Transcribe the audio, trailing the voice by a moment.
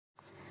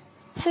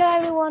Hello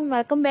everyone,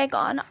 welcome back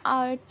on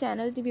our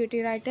channel The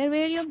Beauty Writer,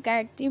 where you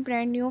get the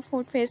brand new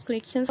food face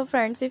collection. So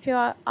friends, if you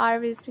are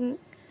visiting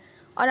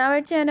on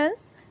our channel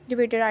The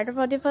Beauty Writer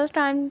for the first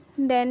time,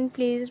 then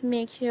please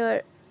make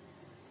sure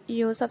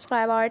you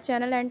subscribe our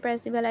channel and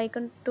press the bell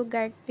icon to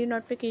get the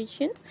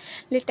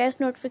latest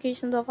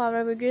notifications of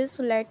our videos.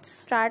 So let's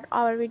start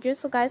our video.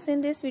 So guys, in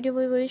this video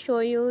we will show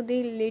you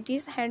the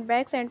latest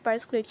handbags and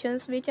purse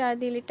collections, which are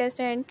the latest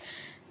and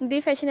the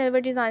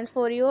fashionable designs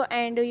for you.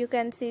 And you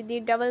can see the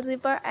double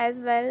zipper as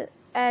well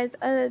as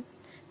a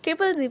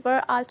triple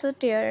zipper also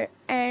there,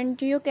 and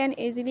you can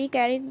easily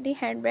carry the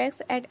handbags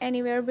at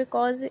anywhere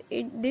because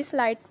this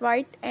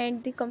lightweight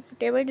and the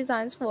comfortable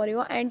designs for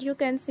you. And you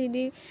can see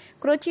the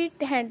crochet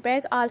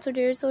handbag also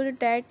there, so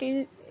that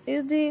is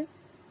the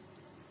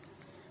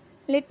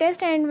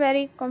latest and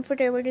very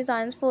comfortable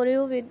designs for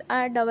you with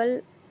a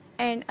double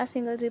and a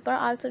single zipper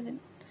also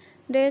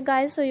there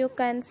guys. So you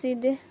can see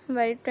the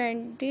very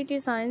trendy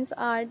designs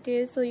are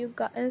there.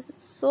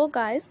 So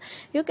guys,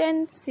 you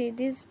can see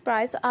this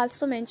price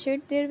also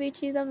mentioned there,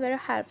 which is a very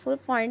helpful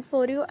point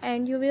for you,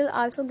 and you will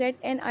also get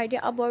an idea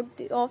about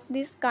of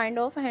this kind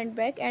of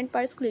handbag and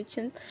purse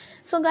collection.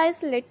 So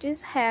guys, let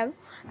us have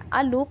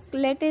a look.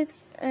 Let us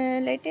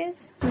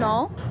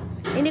know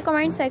in the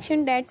comment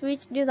section that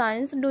which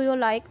designs do you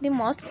like the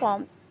most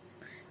from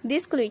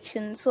this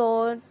collection.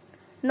 So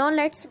now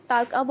let's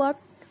talk about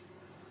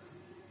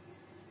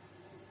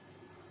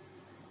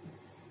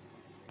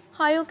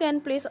how you can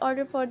place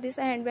order for this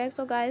handbag.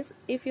 So guys,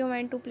 if you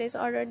want to place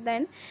order,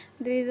 then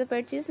there is a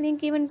purchase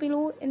link given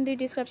below in the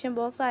description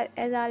box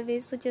as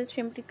always. So just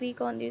simply click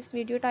on this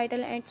video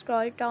title and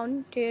scroll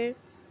down there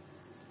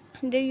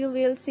you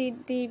will see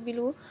the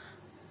below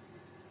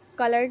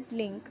colored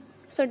link,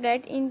 so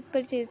that in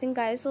purchasing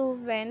guys, so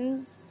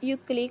when you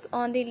click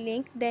on the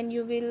link, then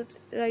you will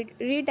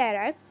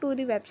redirect to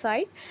the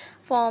website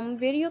from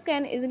where you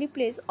can easily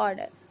place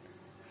order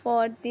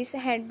for these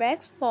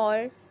handbags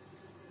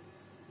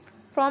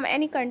from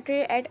any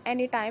country at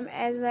any time,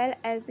 as well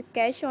as the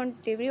cash on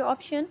delivery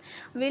option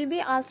will be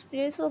also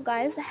there. So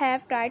guys,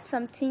 have tried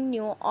something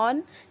new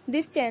on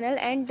this channel,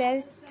 and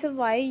that's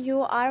why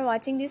you are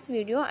watching this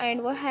video,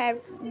 and we have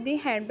the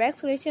handbag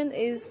solution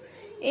is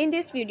in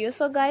this video.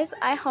 So guys,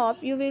 I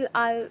hope you will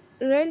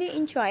really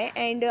enjoy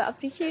and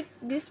appreciate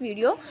this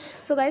video.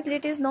 So guys,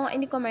 let us know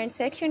in the comment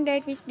section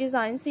that which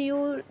designs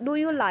you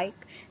like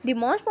the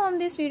most from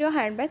this video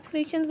handbags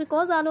collections,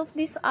 because all of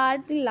these are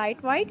the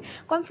lightweight,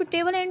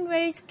 comfortable and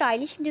very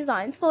stylish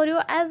designs for you,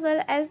 as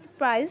well as the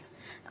price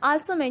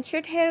also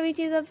mentioned here, which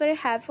is a very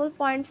helpful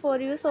point for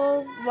you.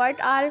 So what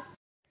are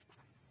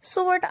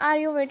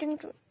you waiting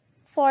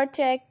for?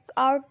 Check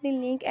out the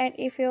link, and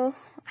if you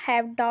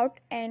have doubt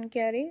and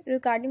query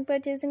regarding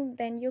purchasing,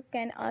 then you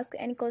can ask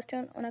any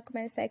question on a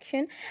comment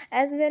section,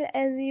 as well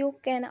as you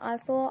can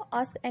also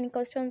ask any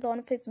questions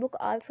on Facebook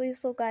also.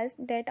 So guys,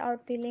 get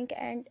out the link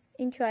and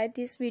enjoy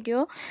this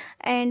video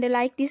and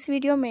like this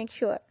video. Make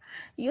sure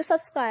you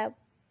subscribe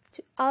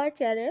to our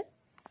channel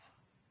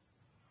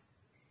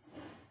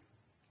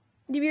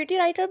The Beauty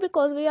Writer,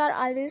 because we are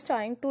always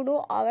trying to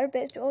do our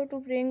best or to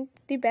bring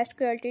the best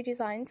quality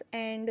designs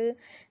and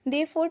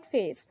the food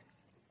face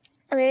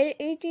where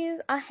it is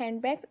a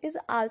handbag is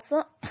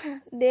also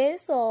there.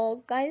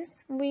 So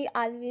guys, we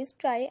always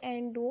try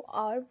and do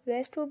our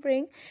best to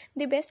bring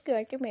the best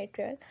quality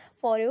material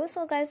for you.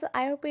 So guys,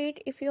 I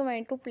repeat, if you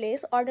want to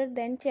place order,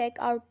 then check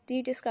out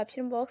the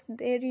description box.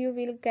 There you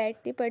will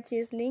get the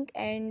purchase link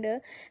and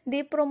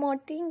the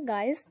promoting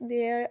guys.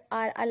 There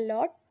are a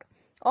lot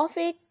of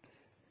a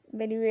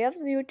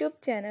Believers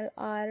YouTube channel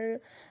are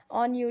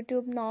on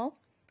YouTube now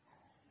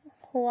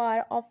who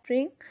are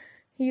offering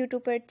you to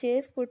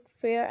purchase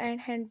footwear and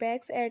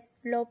handbags at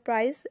low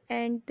price,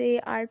 and they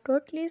are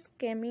totally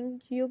scamming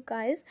you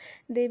guys.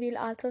 They will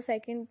also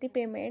second the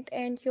payment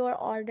and your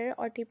order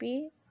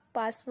OTP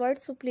password,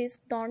 so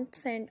please don't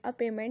send a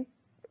payment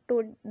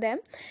to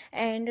them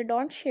and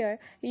don't share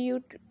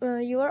your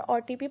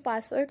OTP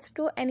passwords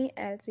to any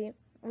else.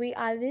 We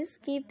always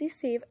keep the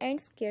safe and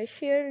secure.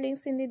 Share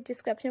links in the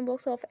description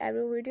box of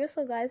every video.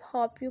 So guys,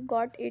 hope you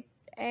got it,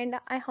 and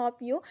I hope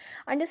you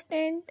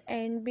understand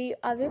and be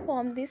away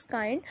from this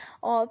kind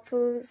of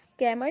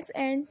scammers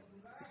and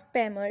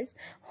spammers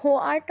who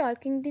are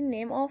talking the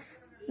name of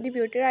The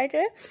Beauty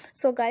Writer.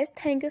 So guys,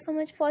 thank you so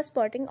much for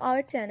supporting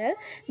our channel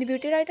The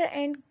Beauty Writer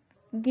and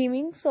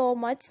giving so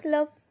much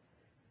love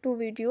to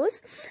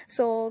videos.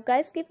 So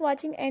guys, keep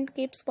watching and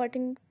keep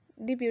supporting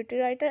The Beauty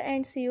Writer,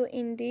 and see you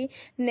in the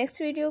next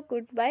video.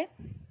 Goodbye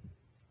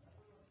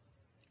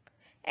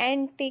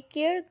and take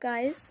care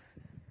guys.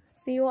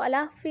 See you.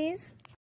 Allah Hafiz.